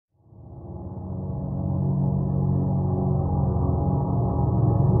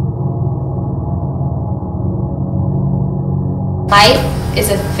Life is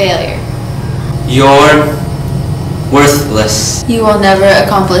a failure. You're worthless. You will never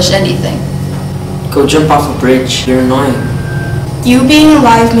accomplish anything. Go jump off a bridge. You're annoying. You being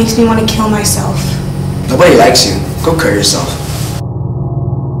alive makes me want to kill myself. Nobody likes you. Go kill yourself.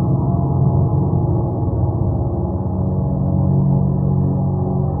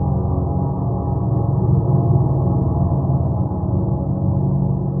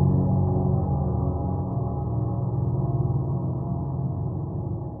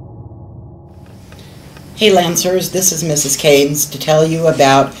 Hey Lancers, this is Mrs. Keynes to tell you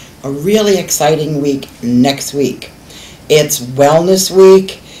about a really exciting week next week. It's Wellness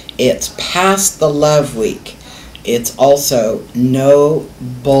Week, it's Past the Love Week, it's also No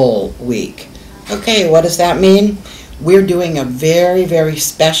Bull Week. Okay, what does that mean? We're doing a very, very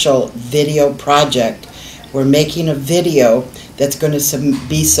special video project. We're making a video that's going to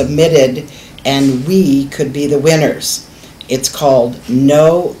be submitted and we could be the winners. It's called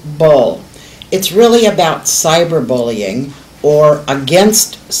No Bull. It's really about cyberbullying or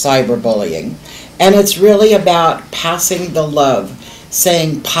against cyberbullying, and it's really about passing the love,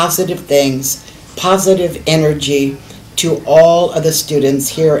 saying positive things, positive energy to all of the students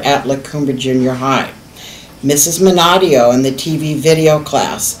here at La Cumbre Junior High. Mrs. Minadio and the TV video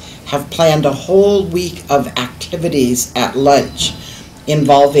class have planned a whole week of activities at lunch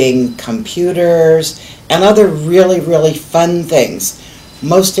involving computers and other really, really fun things.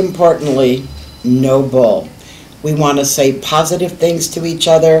 Most importantly, no bull. We want to say positive things to each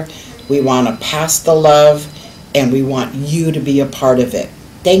other. We want to pass the love, and we want you to be a part of it.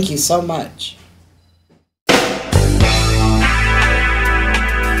 Thank you so much.